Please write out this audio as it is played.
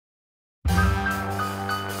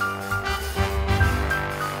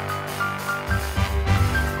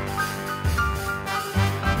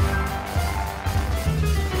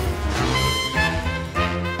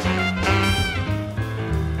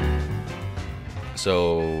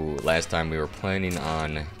So last time we were planning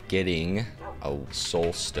on getting a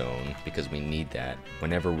soul stone because we need that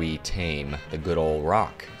whenever we tame the good old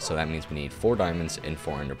rock. So that means we need 4 diamonds and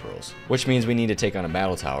 4 enderpearls, which means we need to take on a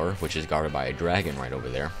battle tower, which is guarded by a dragon right over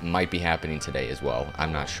there. Might be happening today as well.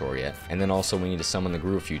 I'm not sure yet. And then also we need to summon the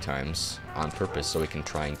Gru a few times on purpose so we can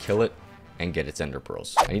try and kill it and get its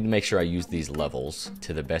enderpearls. I need to make sure I use these levels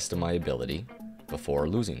to the best of my ability before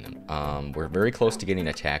losing them. We're very close to getting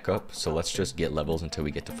attack up, so let's just get levels until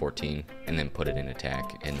we get to 14 and then put it in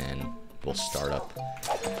attack, and then we'll start up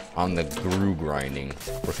on the Gru grinding.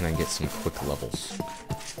 Where can I get some quick levels?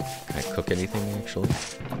 Can I cook anything actually?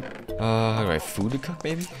 Do I have food to cook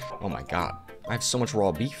maybe? Oh my god, I have so much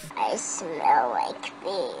raw beef. I smell like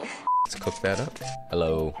beef. Let's cook that up.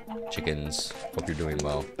 Hello, chickens. Hope you're doing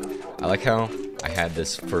well. I like how I had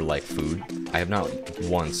this for like food. I have not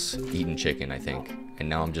once eaten chicken, I think. And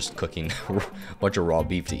now I'm just cooking a bunch of raw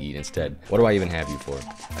beef to eat instead. What do I even have you for?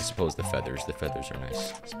 I suppose the feathers. The feathers are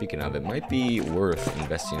nice. Speaking of, it might be worth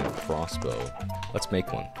investing in a crossbow. Let's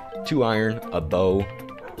make one. 2 iron, a bow,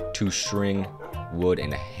 2 string, wood,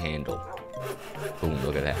 and a handle. Boom,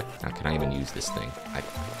 look at that. Now can I even use this thing?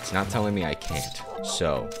 It's not telling me I can't.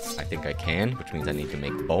 So, I think I can, which means I need to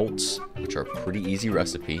make bolts, which are a pretty easy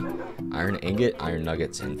recipe. Iron ingot, iron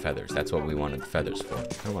nuggets, and feathers. That's what we wanted the feathers for.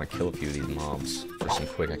 I want to kill a few of these mobs for some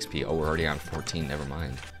quick XP. Oh, we're already on 14, never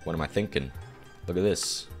mind. What am I thinking? Look at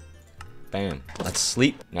this. Bam. Let's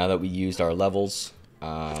sleep. Now that we used our levels,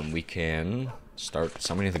 we can start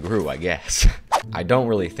summoning the Gru, I guess. I don't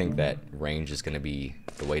really think that range is going to be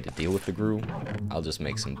the way to deal with the Gru. I'll just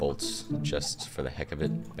make some bolts just for the heck of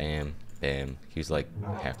it. Bam, bam. Use like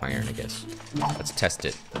half iron, I guess. Let's test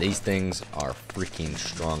it. These things are freaking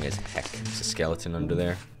strong as heck. There's a skeleton under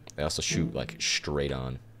there. They also shoot like straight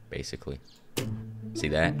on, basically. See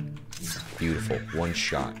that? Beautiful. One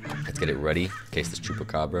shot. Let's get it ready in case this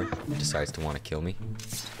chupacabra decides to want to kill me.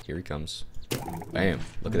 Here he comes. Bam.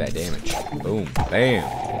 Look at that damage. Boom.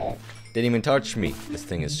 Bam. Didn't even touch me. This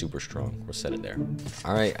thing is super strong. We'll set it there.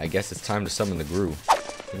 Alright, I guess it's time to summon the Gru. I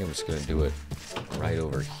think I'm just going to do it right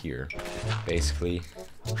over here. Basically,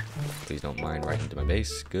 please don't mind right into my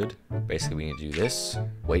base. Good. Basically, we need to do this.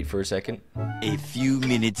 Wait for a second. A few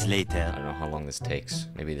minutes later. I don't know how long this takes.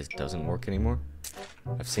 Maybe this doesn't work anymore.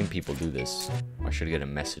 I've seen people do this. I should get a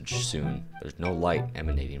message soon. There's no light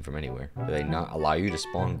emanating from anywhere. Do they not allow you to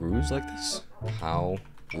spawn Grus like this? How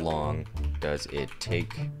long does it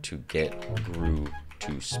take to get Gru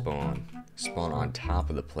to spawn? Spawn on top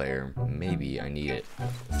of the player. Maybe I need it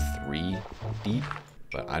 3 deep,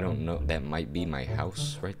 but I don't know. That might be my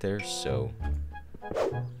house right there, so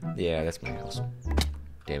yeah, that's my house.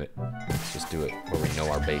 Damn it. Let's just do it where we know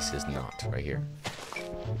our base is not, right here.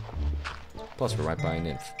 Plus, we're right by a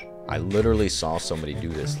nymph. I literally saw somebody do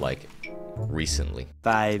this, like, recently.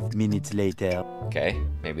 5 minutes later. Okay,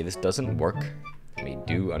 maybe this doesn't work. Let me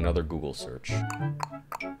do another Google search.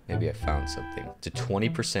 Maybe I found something. It's a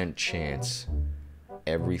 20% chance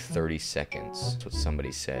every 30 seconds. That's what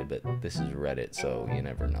somebody said, but this is Reddit, so you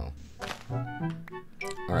never know.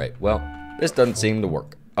 Alright, well, this doesn't seem to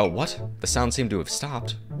work. Oh, what? The sound seemed to have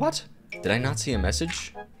stopped. What? Did I not see a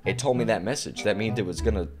message? It told me that message. That means it was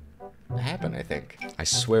gonna happen, I think. I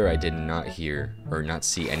swear I did not hear or not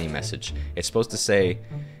see any message. It's supposed to say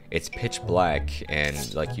it's pitch black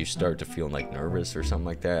and like you start to feel like nervous or something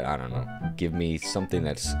like that. I don't know. Give me something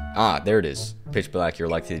that's... Ah, there it is. Pitch black, you're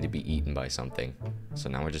likely to be eaten by something. So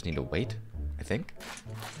now I just need to wait, I think.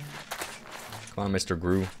 Come on, Mr.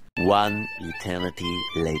 Gru. 1 eternity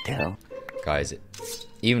later. Guys,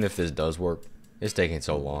 even if this does work, it's taking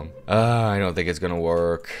so long. I don't think it's gonna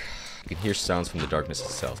work. You can hear sounds from the darkness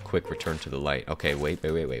itself. Quick, return to the light. Okay, wait.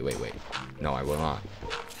 No, I will not.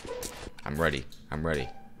 I'm ready. I'm ready.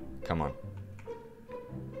 Come on.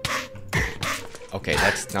 Okay,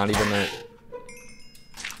 that's not even a...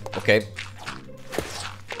 Okay.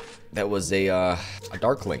 That was a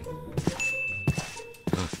darkling.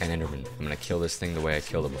 An enderman. I'm gonna kill this thing the way I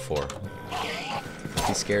killed it before. Don't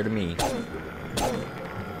be scared of me.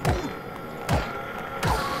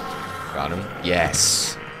 Got him.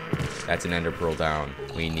 Yes! That's an ender pearl down.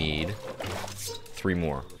 We need 3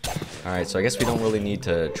 more. Alright, so I guess we don't really need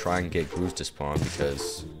to try and get Grus to spawn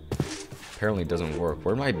because apparently it doesn't work.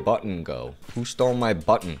 Where'd my button go? Who stole my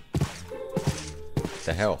button? What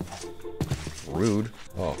the hell? Rude.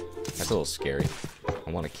 Oh, that's a little scary. I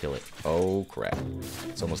want to kill it. Oh, crap.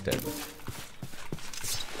 It's almost dead.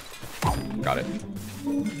 Got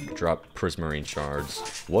it. Drop prismarine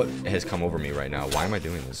shards. What has come over me right now? Why am I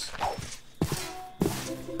doing this?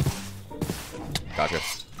 Gotcha.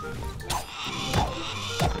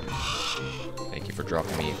 Thank you for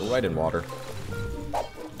dropping me right in water.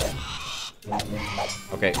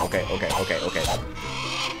 Okay.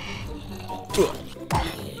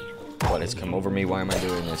 What has come over me? Why am I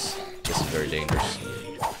doing this? This is very dangerous.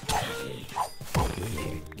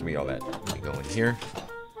 Give me all that. Let me go in here.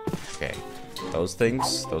 Okay. Those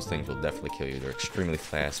things will definitely kill you. They're extremely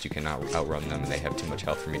fast. You cannot outrun them, and they have too much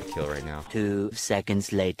health for me to kill right now. 2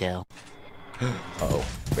 seconds later. Uh-oh.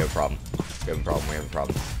 We have a problem. We have a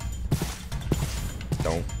problem.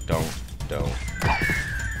 Don't.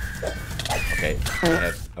 Okay.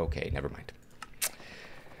 Okay, never mind.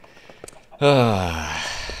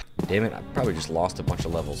 Damn it, I probably just lost a bunch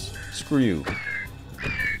of levels. Screw you.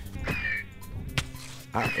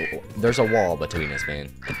 There's a wall between us,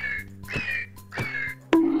 man.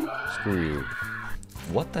 Screw you.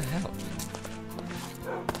 What the hell?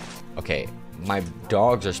 Okay, my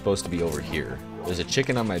dogs are supposed to be over here. There's a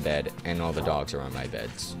chicken on my bed, and all the dogs are on my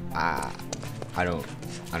beds. I don't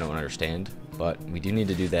understand. But we do need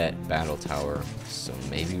to do that battle tower, so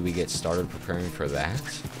maybe we get started preparing for that.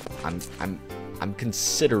 I'm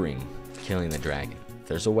considering killing the dragon. If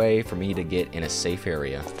there's a way for me to get in a safe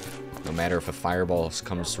area, no matter if a fireball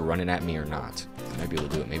comes running at me or not, I might be able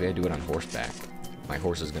to do it. Maybe I do it on horseback. My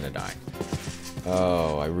horse is gonna die.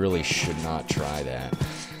 Oh, I really should not try that,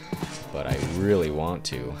 but I really want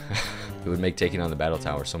to. It would make taking on the battle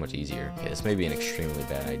tower so much easier. Okay, this may be an extremely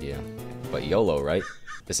bad idea, but YOLO, right?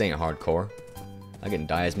 This ain't hardcore. I can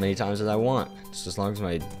die as many times as I want, just as long as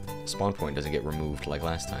my spawn point doesn't get removed like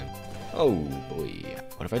last time. Oh boy.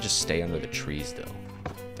 What if I just stay under the trees though?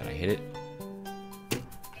 Did I hit it?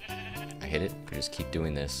 I hit it? I just keep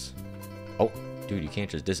doing this. Oh, dude, you can't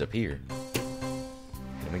just disappear.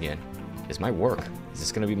 Hit him again. This might work. Is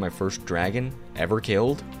this gonna be my first dragon ever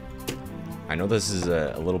killed? I know this is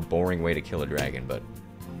a little boring way to kill a dragon, but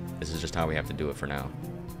this is just how we have to do it for now.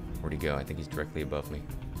 Where'd he go? I think he's directly above me.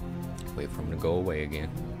 Wait for him to go away again.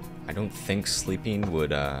 I don't think sleeping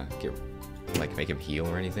would make him heal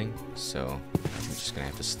or anything, so I'm just gonna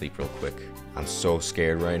have to sleep real quick. I'm so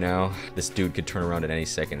scared right now. This dude could turn around at any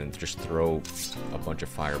second and just throw a bunch of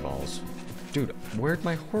fireballs. Dude, where'd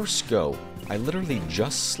my horse go? I literally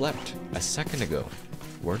just slept a second ago.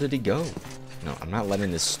 Where did he go? No, I'm not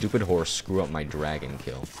letting this stupid horse screw up my dragon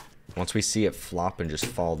kill. Once we see it flop and just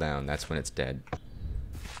fall down, that's when it's dead.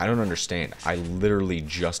 I don't understand. I literally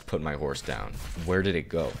just put my horse down. Where did it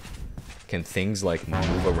go? Can things like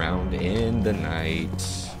move around in the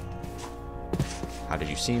night? How did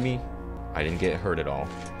you see me? I didn't get hurt at all.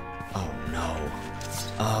 Oh no.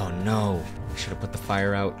 Oh no. I should have put the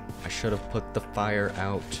fire out. I should have put the fire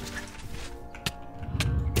out.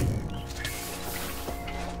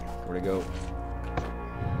 Where'd it go?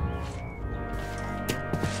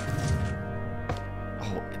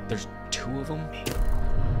 Oh, there's two of them?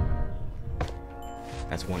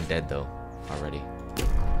 That's one dead though, already.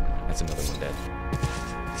 That's another one dead.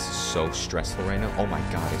 This is so stressful right now. Oh my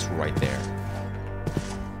god, it's right there.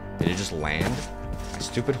 Did it just land? My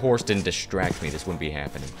stupid horse didn't distract me. This wouldn't be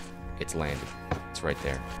happening. It's landed. It's right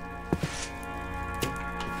there.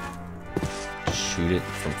 Shoot it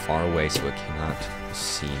from far away so it cannot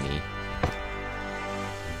see me.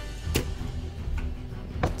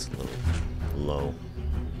 It's a little low.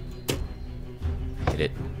 Hit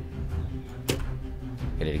it.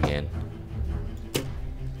 Hit it again.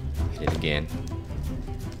 Hit it again.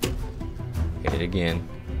 Hit it again.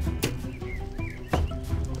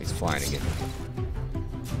 He's flying again.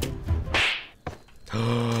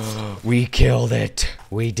 We killed it.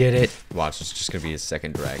 We did it. Watch, it's just gonna be a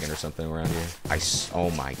second dragon or something around here.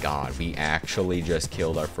 Oh my god, we actually just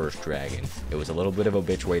killed our first dragon. It was a little bit of a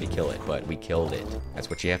bitch way to kill it, but we killed it. That's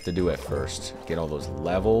what you have to do at first. Get all those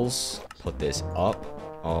levels. Put this up.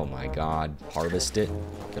 Oh my god. Harvest it.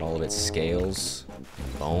 Get all of its scales.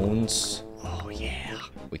 Bones. Oh yeah.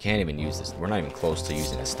 We can't even use this. We're not even close to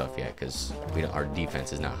using this stuff yet because our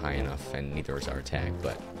defense is not high enough and neither is our attack.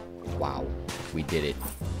 But wow, we did it.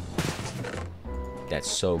 That's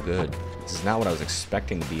so good. This is not what I was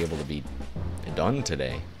expecting to be able to be done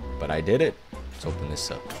today. But I did it. Let's open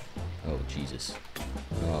this up. Oh Jesus.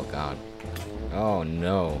 Oh god. Oh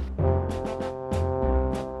no.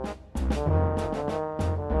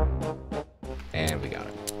 And we got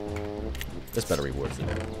it. This better be worth it.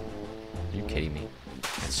 Are you kidding me?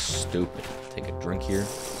 That's stupid. Take a drink here.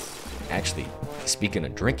 Actually, speaking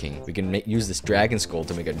of drinking, we can use this dragon skull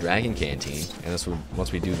to make a dragon canteen. And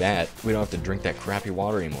once we do that, we don't have to drink that crappy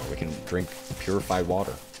water anymore. We can drink purified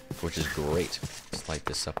water, which is great. Let's light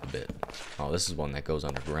this up a bit. Oh, this is one that goes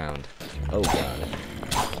underground. Oh, God.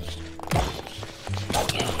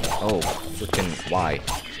 Oh, freaking why?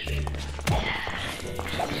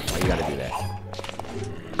 Why you gotta do that?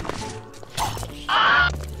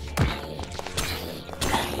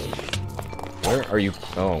 Where are you?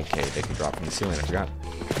 Oh, okay, they can drop from the ceiling, I forgot.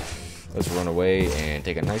 Let's run away and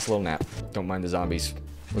take a nice little nap. Don't mind the zombies.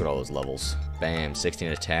 Look at all those levels. Bam,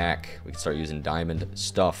 16 attack. We can start using diamond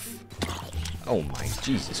stuff. Oh my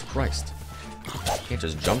Jesus Christ. You can't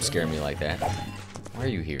just jump scare me like that. Why are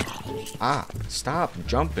you here? Ah, stop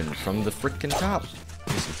jumping from the frickin' top.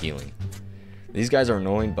 Need some healing. These guys are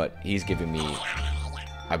annoying, but he's giving me,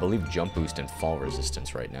 I believe, jump boost and fall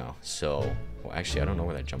resistance right now. So, well, actually, I don't know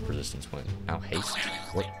where that jump resistance went. Now, haste?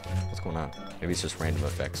 What's going on? Maybe it's just random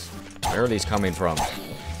effects. Where are these coming from?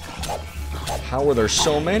 How are there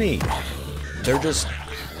so many? They're just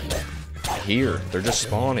here. They're just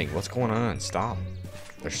spawning. What's going on? Stop.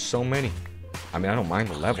 There's so many. I mean, I don't mind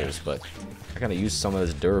the levels, but I gotta use some of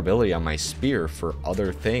this durability on my spear for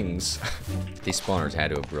other things. These spawners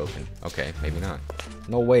had to have broken. Okay, maybe not.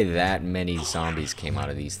 No way that many zombies came out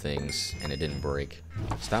of these things and it didn't break.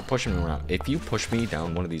 Stop pushing me around. If you push me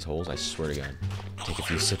down one of these holes, I swear to God. Take a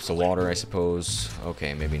few sips of water, I suppose.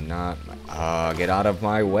 Okay, maybe not. Get out of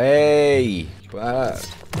my way!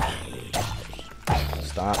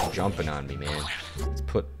 Stop jumping on me, man. Let's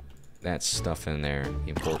put that stuff in there. The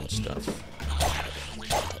important stuff.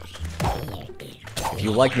 If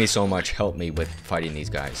you like me so much, help me with fighting these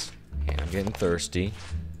guys. And I'm getting thirsty.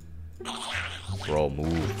 Bro,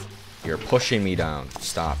 move. You're pushing me down.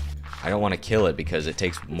 Stop. I don't want to kill it because it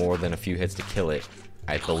takes more than a few hits to kill it.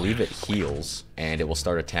 I believe it heals, and it will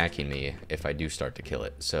start attacking me if I do start to kill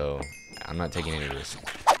it. So, I'm not taking any risk.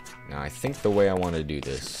 Now, I think the way I want to do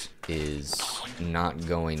this is not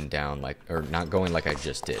going down like, or not going like I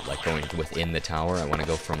just did, like going within the tower. I want to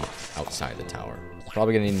go from outside the tower.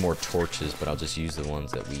 Probably gonna need more torches, but I'll just use the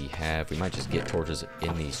ones that we have. We might just get torches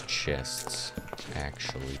in these chests,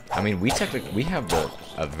 actually. I mean, we have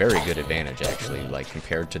a very good advantage, actually, like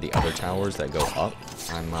compared to the other towers that go up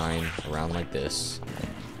on mine around like this.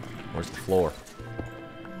 Where's the floor?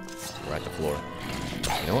 We're at the floor.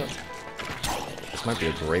 You know what? This might be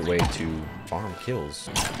a great way to farm kills.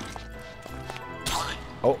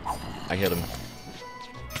 Oh, I hit him.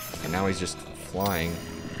 And now he's just flying.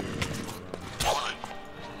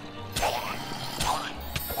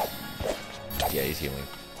 Yeah, he's healing.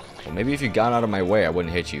 Well, maybe if you got out of my way, I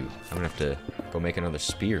wouldn't hit you. I'm gonna have to go make another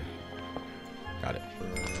spear. Got it.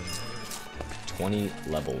 20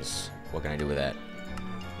 levels. What can I do with that?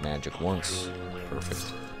 Magic once.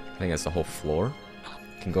 Perfect. I think that's the whole floor.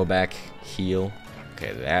 Can go back, heal.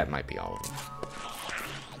 Okay, that might be all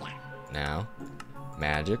of them. Now,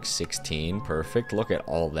 magic, 16, perfect. Look at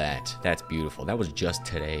all that. That's beautiful. That was just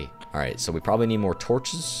today. All right, so we probably need more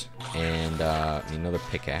torches and need another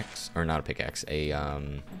pickaxe, or not a pickaxe,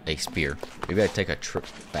 a spear. Maybe I take a trip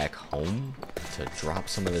back home to drop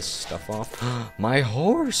some of this stuff off. My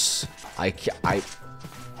horse!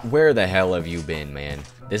 Where the hell have you been, man?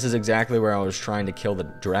 This is exactly where I was trying to kill the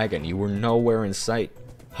dragon. You were nowhere in sight.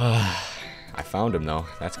 I found him though.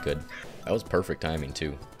 That's good. That was perfect timing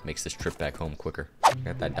too. Makes this trip back home quicker.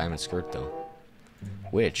 Got that diamond skirt though.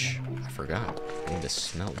 Which, I forgot. I need to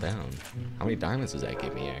smelt down. How many diamonds does that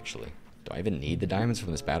give me, actually? Do I even need the diamonds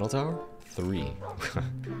from this battle tower? 3.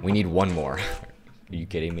 We need 1 more. Are you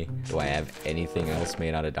kidding me? Do I have anything else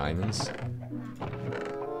made out of diamonds?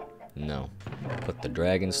 No. Put the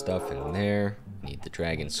dragon stuff in there. Need the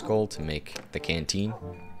dragon skull to make the canteen.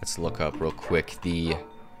 Let's look up real quick the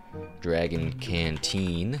dragon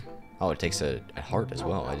canteen. Oh, it takes a heart as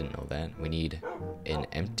well. I didn't know that. We need an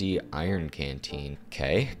empty iron canteen.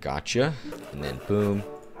 Okay, gotcha. And then boom,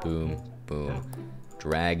 boom, boom.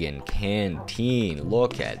 Dragon canteen.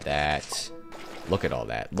 Look at that. Look at all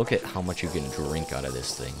that. Look at how much you can drink out of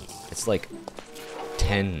this thing. It's like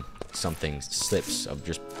 10 something sips of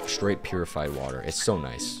just straight purified water. It's so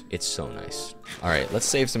nice. It's so nice. All right, let's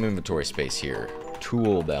save some inventory space here.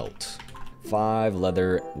 Tool belt. 5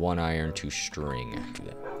 leather, 1 iron, 2 string.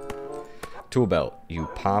 Tool belt, you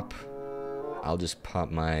pop, I'll just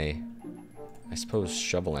pop my, I suppose,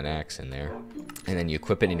 shovel and axe in there. And then you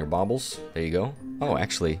equip it in your baubles. There you go. Oh,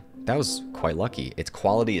 actually, that was quite lucky. Its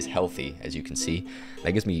quality is healthy, as you can see.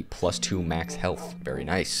 That gives me +2 max health. Very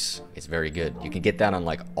nice. It's very good. You can get that on,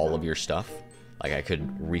 like, all of your stuff. Like, I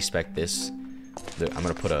could respec this. I'm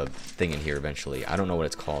going to put a thing in here eventually. I don't know what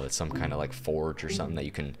it's called. It's some kind of like forge or something that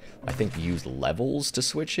you can, I think, use levels to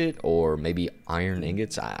switch it, or maybe iron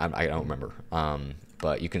ingots. I don't remember.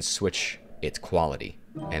 But you can switch its quality.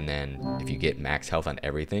 And then if you get max health on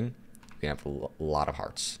everything, you can have a lot of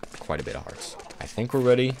hearts. Quite a bit of hearts. I think we're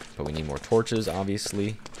ready, but we need more torches,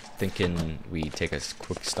 obviously. Thinking we take a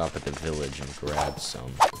quick stop at the village and grab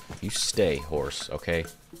some. You stay, horse, okay?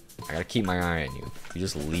 I gotta keep my eye on you. You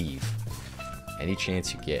just leave. Any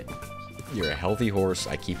chance you get. You're a healthy horse.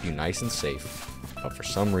 I keep you nice and safe. But for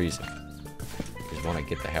some reason, you just want to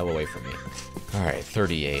get the hell away from me. Alright,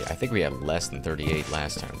 38. I think we had less than 38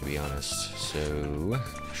 last time, to be honest. So,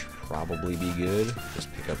 should probably be good.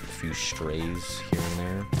 Just pick up a few strays here and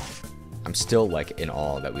there. I'm still, like, in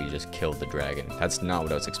awe that we just killed the dragon. That's not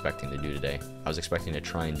what I was expecting to do today. I was expecting to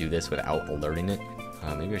try and do this without alerting it.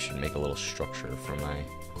 Maybe I should make a little structure for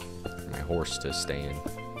my horse to stay in.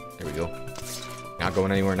 There we go. Not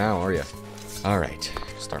going anywhere now, are you? Alright,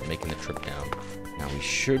 start making the trip down. Now we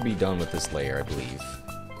should be done with this layer, I believe.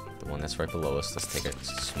 The one that's right below us. Let's take a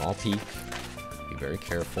small peek. Be very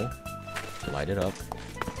careful. Light it up.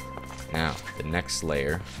 Now, the next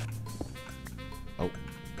layer. Oh,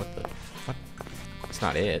 what the? What? It's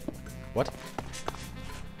not it. What?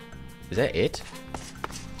 Is that it?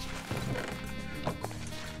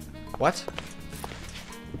 What?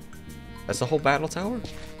 That's the whole battle tower?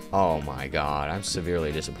 Oh my god, I'm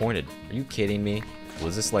severely disappointed. Are you kidding me?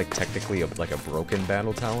 Was this like technically like a broken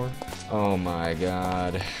battle tower? Oh my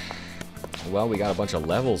god. Well, we got a bunch of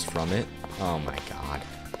levels from it. Oh my god.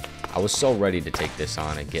 I was so ready to take this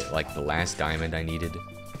on and get like the last diamond I needed.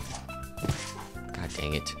 God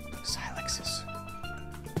dang it. Silexes.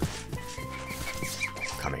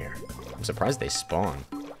 Come here. I'm surprised they spawn.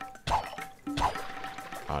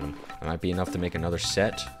 Got him. That might be enough to make another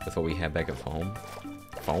set with what we have back at home.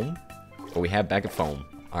 Foam? What we have back at home.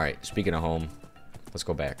 Alright, speaking of home, let's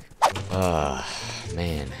go back.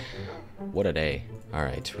 Man. What a day.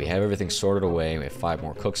 Alright, we have everything sorted away. We have 5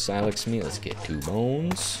 more cooked silex meat. Let's get 2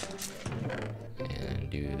 bones. And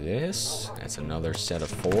do this. That's another set of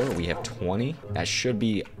 4. We have 20. That should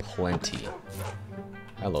be plenty.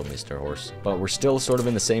 Hello, Mr. Horse. But we're still sort of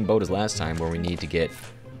in the same boat as last time where we need to get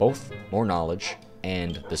both more knowledge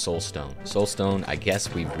and the soul stone. Soul stone, I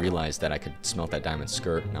guess we've realized that I could smelt that diamond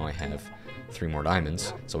skirt. Now I have 3 more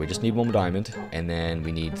diamonds. So we just need 1 more diamond, and then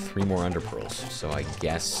we need 3 more enderpearls. So I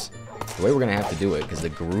guess the way we're gonna have to do it, because the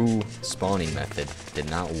Gru spawning method did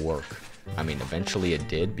not work. I mean, eventually it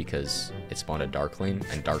did because it spawned a darkling,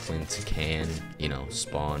 and darklings can, you know,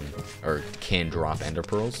 spawn, or can drop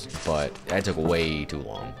enderpearls, but that took way too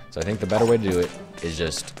long. So I think the better way to do it is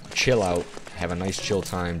just chill out, have a nice chill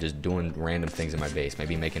time just doing random things in my base,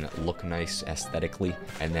 maybe making it look nice aesthetically,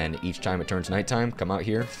 and then each time it turns nighttime, come out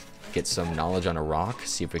here, get some knowledge on a rock,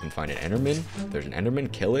 see if we can find an enderman. If there's an enderman,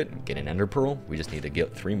 kill it, get an enderpearl. We just need to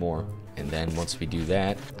get 3 more. And then once we do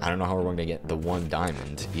that, I don't know how we're going to get the 1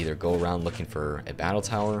 diamond. Either go around looking for a battle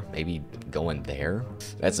tower, maybe go in there.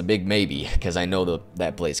 That's a big maybe, because I know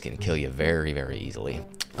that place can kill you very, very easily.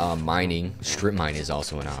 Mining, strip mine is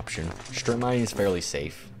also an option. Strip mining is fairly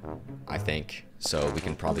safe, I think. So we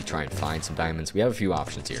can probably try and find some diamonds. We have a few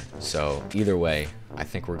options here. So either way, I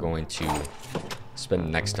think we're going to spend the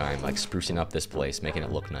next time like sprucing up this place, making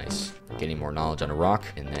it look nice, getting more knowledge on a rock,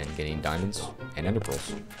 and then getting diamonds and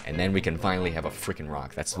enderpearls. And then we can finally have a freaking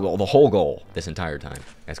rock. That's the whole goal this entire time.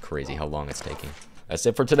 That's crazy how long it's taking. That's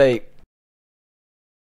it for today.